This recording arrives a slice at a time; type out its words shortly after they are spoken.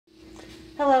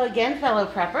Hello again, fellow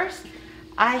preppers.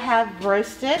 I have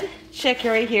roasted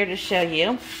chicory here to show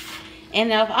you. And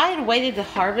now if I had waited to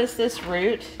harvest this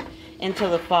root until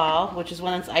the fall, which is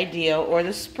when it's ideal, or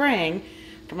the spring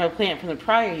from a plant from the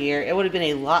prior year, it would have been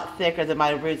a lot thicker than my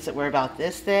roots that were about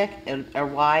this thick or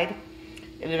wide.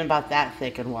 It would have been about that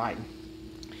thick and wide.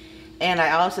 And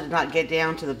I also did not get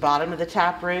down to the bottom of the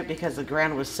taproot because the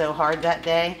ground was so hard that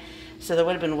day. So there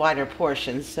would have been wider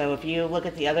portions. So if you look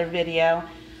at the other video,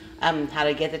 how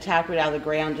to get the taproot out of the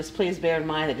ground, just please bear in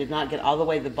mind I did not get all the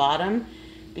way to the bottom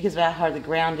because of how hard the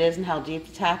ground is and how deep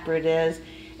the taproot is.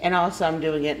 And also I'm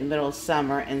doing it in the middle of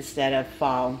summer instead of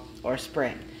fall or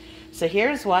spring. So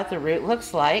here's what the root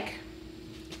looks like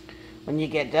when you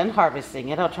get done harvesting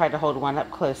it. I'll try to hold one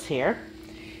up close here.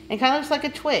 It kind of looks like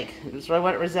a twig. It's really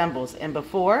what it resembles. And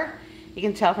before, you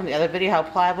can tell from the other video how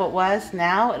pliable it was.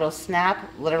 Now it'll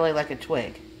snap literally like a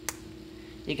twig.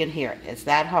 You can hear it. It's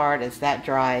that hard, it's that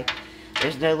dry.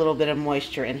 There's no little bit of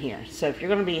moisture in here. So if you're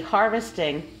going to be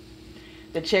harvesting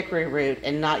the chicory root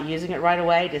and not using it right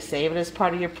away, to save it as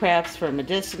part of your preps for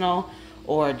medicinal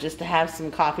or just to have some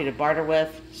coffee to barter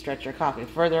with, stretch your coffee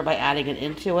further by adding it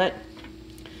into it,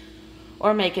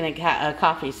 or making a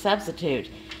coffee substitute,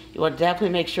 you will definitely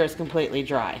make sure it's completely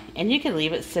dry. And you can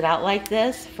leave it sit out like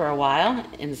this for a while,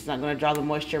 and it's not going to draw the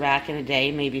moisture back in a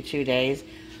day, maybe 2 days.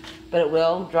 But it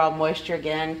will draw moisture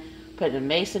again. Put it in a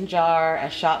mason jar, a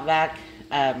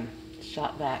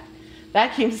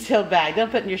vacuum sealed bag. Don't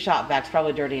put it in your shop vac, it's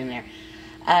probably dirty in there.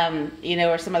 You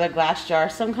know, or some other glass jar,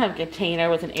 some kind of container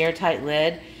with an airtight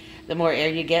lid. The more air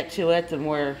you get to it, the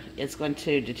more it's going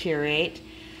to deteriorate.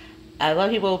 A lot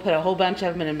of people will put a whole bunch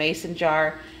of them in a mason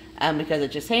jar because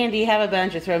it's just handy. You have a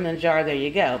bunch, you throw them in the jar, there you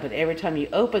go. But every time you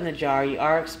open the jar, you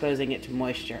are exposing it to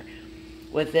moisture.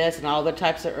 With this and all the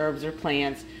types of herbs or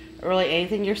plants, really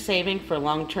anything you're saving for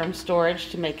long-term storage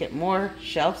to make it more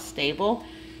shelf stable,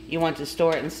 you want to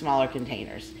store it in smaller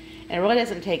containers. And it really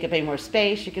doesn't take up any more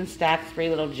space. You can stack 3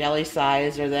 little jelly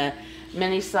size or the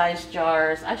mini size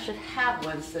jars. I should have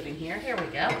one sitting here. Here we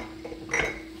go.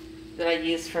 That I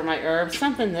use for my herbs.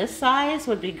 Something this size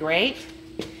would be great.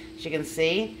 As you can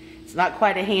see, it's not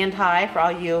quite a hand high. For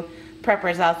all you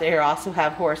preppers out there who also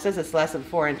have horses, it's less than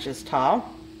 4 inches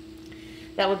tall.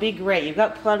 That would be great. You've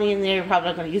got plenty in there. You're probably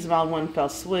not going to use them all in one fell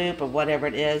swoop or whatever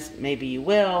it is. Maybe you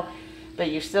will,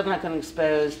 but you're still not going to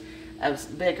expose a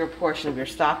bigger portion of your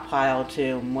stockpile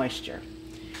to moisture.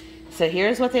 So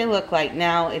here's what they look like.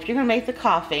 Now, if you're going to make the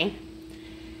coffee,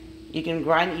 you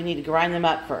need to grind them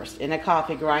up first in a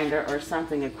coffee grinder or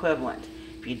something equivalent.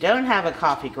 If you don't have a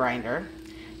coffee grinder,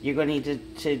 you're going to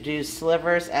need to do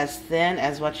slivers as thin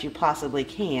as what you possibly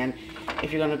can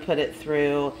if you're going to put it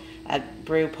through a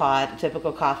brew pot, a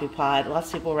typical coffee pot. Lots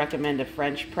of people recommend a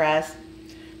French press.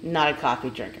 Not a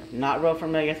coffee drinker. Not real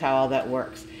familiar with how all that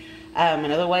works.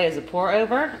 Another way is a pour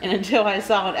over. And until I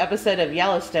saw an episode of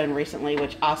Yellowstone recently,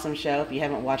 which awesome show if you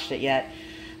haven't watched it yet,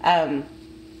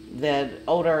 the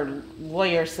older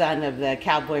lawyer son of the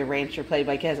cowboy rancher played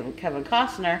by Kevin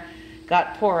Costner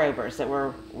got pour overs that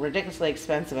were ridiculously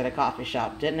expensive at a coffee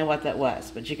shop. Didn't know what that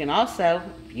was. But you can also,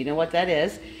 if you know what that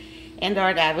is, and are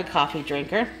an avid coffee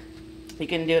drinker, you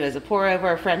can do it as a pour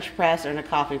over, a French press, or in a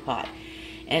coffee pot.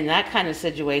 In that kind of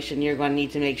situation, you're going to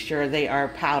need to make sure they are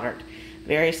powdered.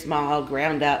 Very small,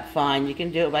 ground up, fine. You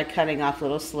can do it by cutting off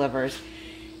little slivers.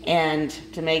 And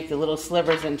to make the little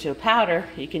slivers into a powder,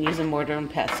 you can use a mortar and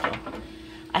pestle.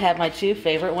 I have my 2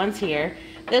 favorite ones here.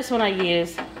 This one I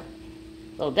use,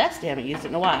 little dusty, I haven't used it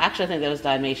in a while. Actually, I think that was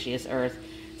diatomaceous earth,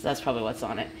 so that's probably what's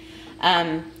on it.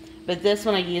 But this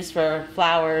one I use for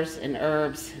flowers and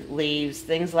herbs, leaves,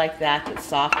 things like that. That's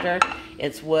softer.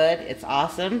 It's wood. It's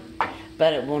awesome.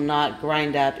 But it will not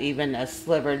grind up even a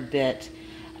slivered bit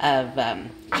of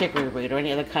chicory root or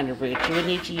any other kind of root. You would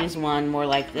need to use one more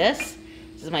like this.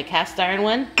 This is my cast iron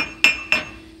one.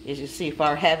 As you see,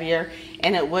 far heavier.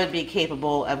 And it would be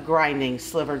capable of grinding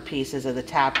slivered pieces of the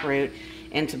taproot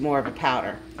into more of a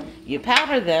powder. You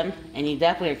powder them, and you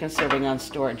definitely are conserving on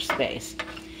storage space.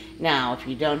 Now, if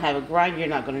you don't have a grinder, you're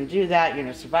not going to do that. You're in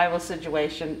a survival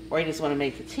situation, or you just want to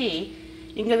make the tea.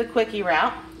 You can go the quickie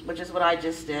route, which is what I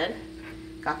just did.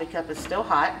 Coffee cup is still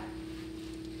hot.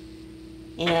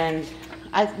 And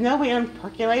I know we own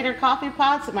percolator coffee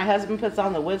pots that my husband puts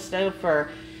on the wood stove for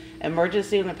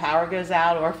emergency when the power goes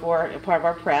out or for a part of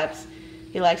our preps.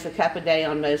 He likes a cup a day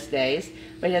on most days,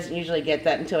 but he doesn't usually get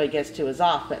that until he gets to his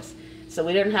office. So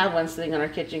we don't have one sitting on our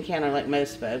kitchen counter like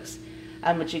most folks.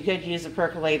 But you could use a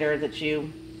percolator that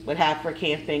you would have for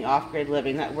camping, off-grid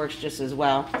living. That works just as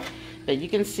well. But you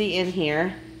can see in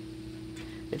here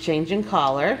the change in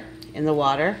color in the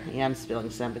water. Yeah, I'm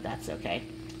spilling some, but that's okay.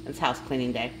 It's house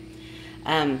cleaning day.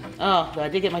 Oh, I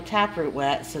did get my taproot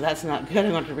wet, so that's not good.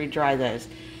 I'm going to re-dry those.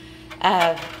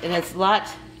 And it's a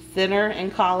lot thinner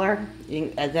in color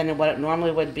than what it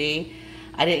normally would be.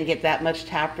 I didn't get that much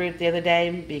taproot the other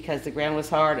day because the ground was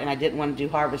hard and I didn't want to do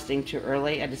harvesting too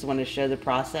early. I just wanted to show the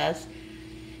process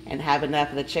and have enough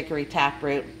of the chicory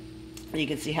taproot you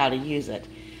can see how to use it.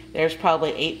 There's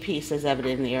probably 8 pieces of it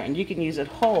in there, and you can use it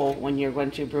whole when you're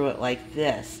going to brew it like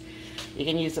this. You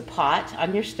can use a pot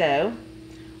on your stove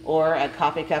or a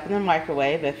coffee cup in the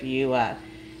microwave if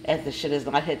the shit has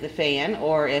not hit the fan,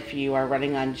 or if you are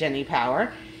running on Jenny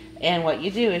power. And what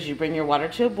you do is you bring your water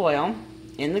to a boil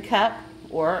in the cup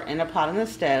or in a pot on the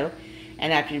stove,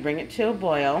 and after you bring it to a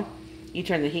boil, you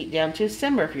turn the heat down to a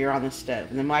simmer if you're on the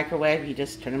stove. In the microwave, you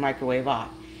just turn the microwave off.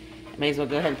 I may as well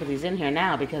go ahead and put these in here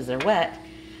now because they're wet.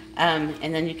 And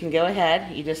then you can go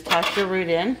ahead, you just toss your root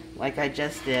in like I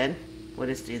just did. We'll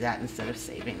just do that instead of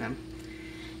saving them.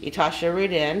 You toss your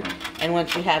root in, and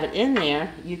once you have it in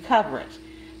there, you cover it.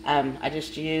 I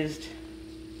just used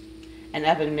an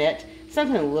oven mitt.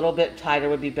 Something a little bit tighter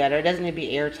would be better. It doesn't need to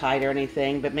be airtight or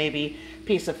anything, but maybe a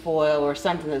piece of foil or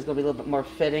something that's going to be a little bit more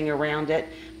fitting around it.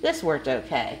 This worked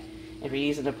okay. If you're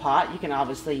using a pot, you can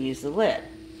obviously use the lid.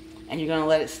 And you're going to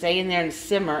let it stay in there and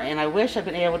simmer. And I wish I'd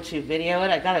been able to video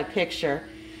it. I got a picture,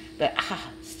 but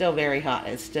still very hot.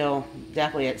 It's still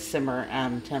definitely at simmer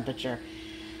temperature.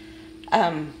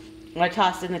 When I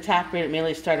tossed in the taproot, it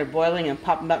immediately started boiling and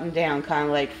popping up and down, kind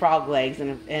of like frog legs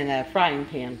in a frying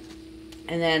pan.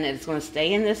 And then it's going to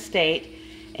stay in this state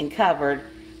and covered.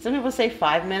 Some people say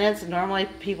 5 minutes. Normally,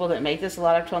 people that make this a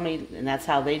lot have told me, and that's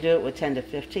how they do it, with 10 to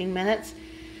 15 minutes.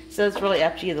 So it's really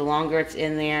up to you. The longer it's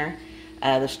in there,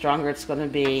 the stronger it's going to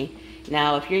be.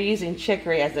 Now, if you're using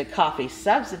chicory as a coffee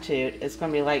substitute, it's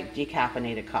going to be like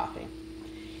decaffeinated coffee.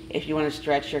 If you want to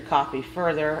stretch your coffee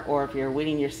further, or if you're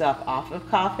weaning yourself off of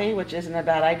coffee, which isn't a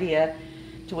bad idea,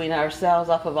 to wean ourselves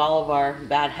off of all of our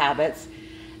bad habits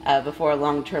before a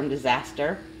long-term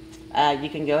disaster, you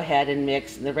can go ahead and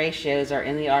mix. The ratios are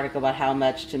in the article about how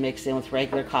much to mix in with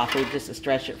regular coffee just to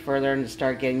stretch it further and to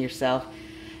start getting yourself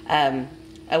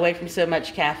away from so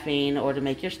much caffeine, or to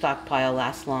make your stockpile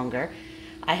last longer.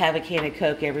 I have a can of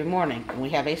Coke every morning, and we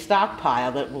have a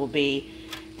stockpile that will be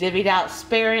divvied out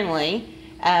sparingly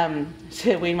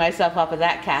to wean myself off of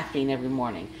that caffeine every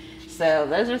morning. So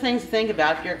those are things to think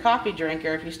about. If you're a coffee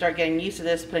drinker, if you start getting used to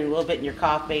this, putting a little bit in your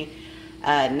coffee,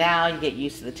 now you get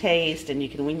used to the taste and you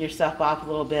can wean yourself off a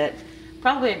little bit.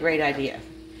 Probably a great idea.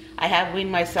 I have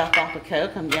weaned myself off of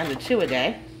Coke. I'm down to 2 a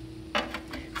day.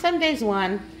 Some days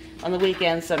 1. On the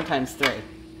weekends, sometimes 3.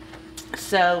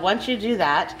 So once you do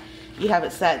that, you have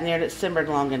it sat in there and it's simmered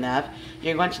long enough.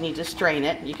 You're going to need to strain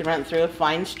it. You can run it through a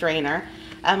fine strainer.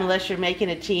 Unless you're making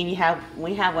a tea, and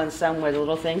we have one somewhere, the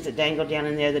little things that dangle down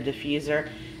in there, the diffuser.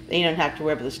 Then you don't have to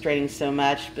worry about the straining so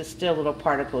much, but still little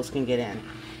particles can get in.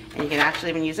 And you can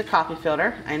actually even use a coffee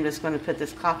filter. I'm just going to put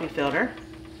this coffee filter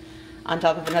on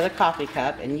top of another coffee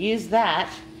cup and use that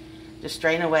to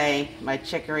strain away my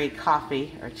chicory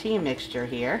coffee or tea mixture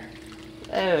here.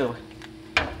 Oh,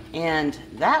 and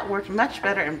that worked much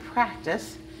better in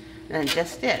practice than it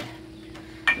just did.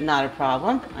 Not a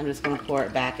problem. I'm just going to pour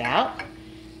it back out.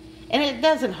 And it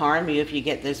doesn't harm you if you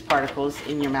get those particles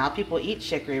in your mouth. People eat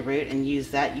chicory root and use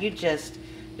that. You just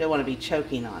don't want to be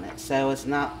choking on it. So it's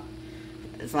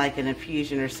like an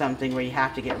infusion or something where you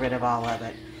have to get rid of all of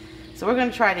it. So we're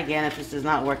going to try it again. If this does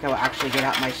not work, I will actually get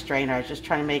out my strainer. I was just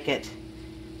trying to make it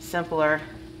simpler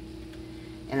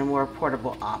and a more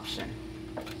portable option.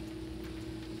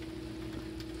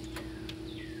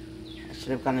 I should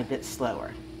have gone a bit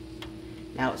slower.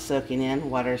 Now it's soaking in.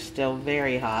 Water is still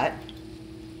very hot.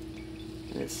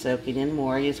 And it's soaking in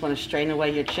more. You just want to strain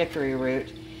away your chicory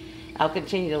root. I'll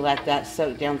continue to let that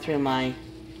soak down through my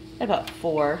about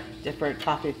 4 different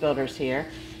coffee filters here.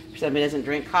 If somebody doesn't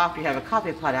drink coffee, you have a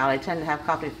coffee pot out. I tend to have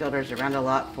coffee filters around a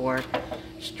lot for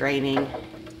straining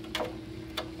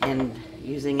and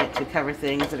using it to cover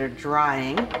things that are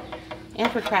drying,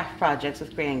 and for craft projects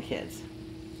with grandkids.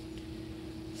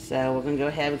 So we're going to go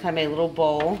ahead and kind of make a little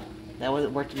bowl. That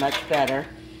worked much better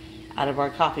out of our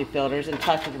coffee filters, and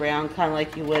tuck it around kind of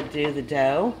like you would do the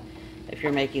dough if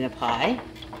you're making a pie.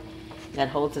 That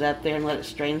holds it up there and let it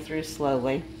strain through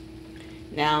slowly.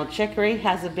 Now, chicory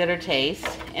has a bitter taste,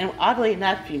 and oddly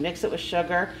enough, if you mix it with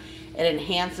sugar, it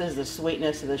enhances the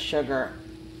sweetness of the sugar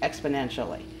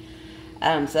exponentially.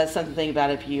 So that's something to think about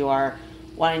if you are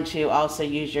wanting to also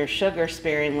use your sugar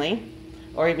sparingly,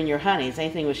 or even your honeys,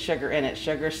 anything with sugar in it,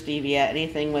 sugar, stevia,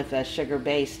 anything with a sugar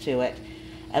base to it,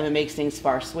 it makes things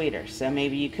far sweeter. So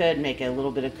maybe you could make a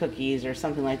little bit of cookies or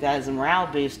something like that as a morale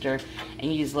booster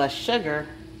and use less sugar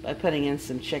by putting in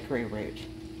some chicory root.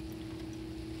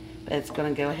 It's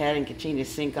going to go ahead and continue to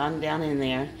sink on down in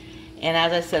there. And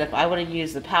as I said, if I would have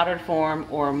used the powdered form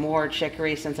or more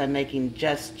chicory, since I'm making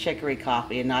just chicory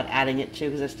coffee and not adding it to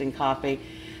existing coffee,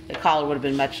 the color would have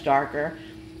been much darker.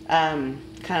 Kind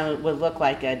of would look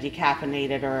like a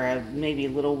decaffeinated or a maybe a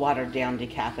little watered down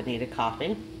decaffeinated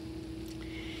coffee.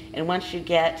 And once you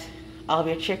get all of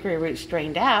your chicory root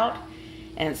strained out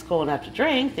and it's cool enough to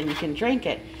drink, then you can drink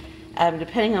it.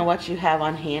 Depending on what you have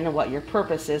on hand and what your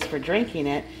purpose is for drinking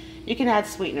it, you can add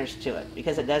sweeteners to it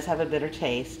because it does have a bitter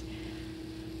taste.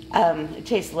 It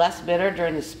tastes less bitter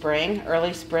during the spring,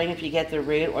 early spring if you get the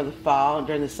root, or the fall.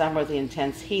 During the summer with the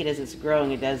intense heat as it's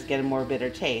growing, it does get a more bitter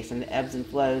taste, and it ebbs and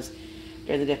flows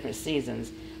during the different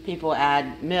seasons. People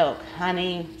add milk,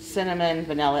 honey, cinnamon,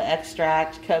 vanilla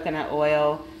extract, coconut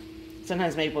oil,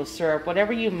 sometimes maple syrup,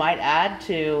 whatever you might add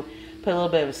to put a little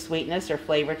bit of sweetness or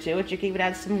flavor to it. You can even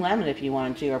add some lemon if you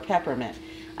wanted to, or peppermint.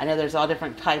 I know there's all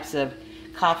different types of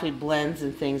coffee blends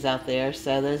and things out there,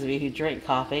 so those of you who drink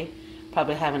coffee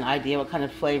probably have an idea what kind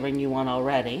of flavoring you want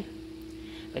already.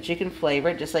 But you can flavor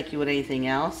it just like you would anything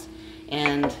else.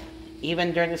 And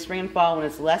even during the spring and fall when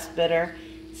it's less bitter,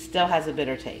 it still has a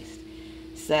bitter taste.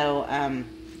 So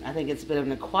I think it's a bit of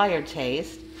an acquired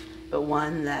taste, but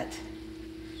one that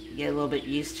you get a little bit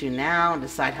used to now and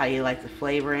decide how you like the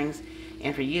flavorings. And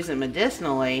if you're using it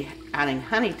medicinally, adding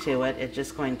honey to it, it's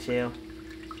just going to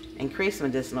increase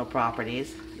medicinal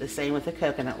properties. The same with the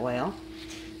coconut oil.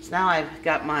 So now I've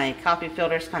got my coffee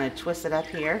filters kind of twisted up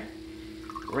here,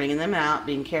 wringing them out,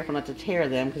 being careful not to tear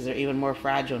them because they're even more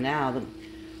fragile now than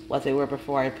what they were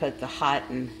before I put the hot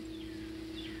and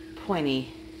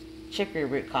pointy chicory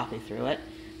root coffee through it.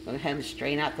 Go ahead and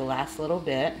strain out the last little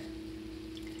bit.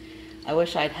 I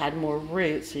wish I'd had more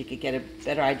root so you could get a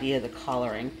better idea of the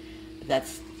coloring. But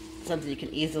that's something you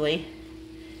can easily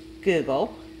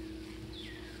Google.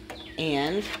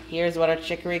 And here's what our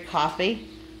chicory coffee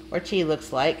or tea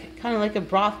looks like. Kind of like a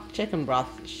broth, chicken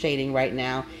broth shading right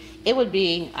now. It would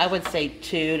be, I would say,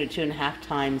 2 to 2.5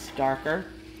 times darker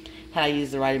had I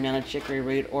used the right amount of chicory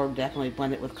root, or definitely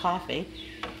blend it with coffee.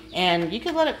 And you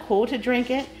could let it cool to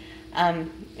drink it.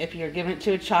 If you're giving it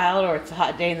to a child or it's a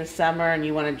hot day in the summer and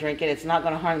you want to drink it, it's not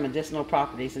going to harm the medicinal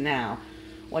properties now.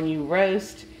 When you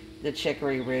roast the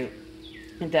chicory root,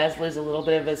 it does lose a little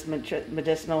bit of its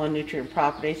medicinal and nutrient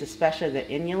properties, especially the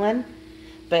inulin,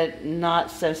 but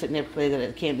not so significantly that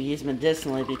it can't be used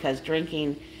medicinally, because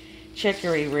drinking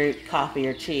chicory root coffee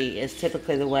or tea is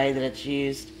typically the way that it's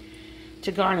used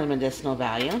to garner medicinal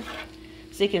value.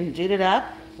 So you can do it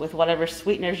up with whatever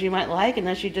sweeteners you might like,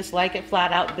 unless you just like it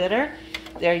flat out bitter.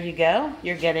 There you go.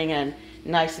 You're getting a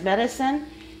nice medicine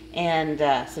and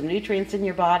some nutrients in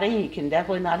your body. You can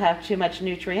definitely not have too much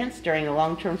nutrients during a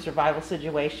long-term survival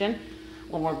situation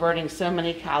when we're burning so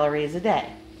many calories a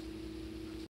day.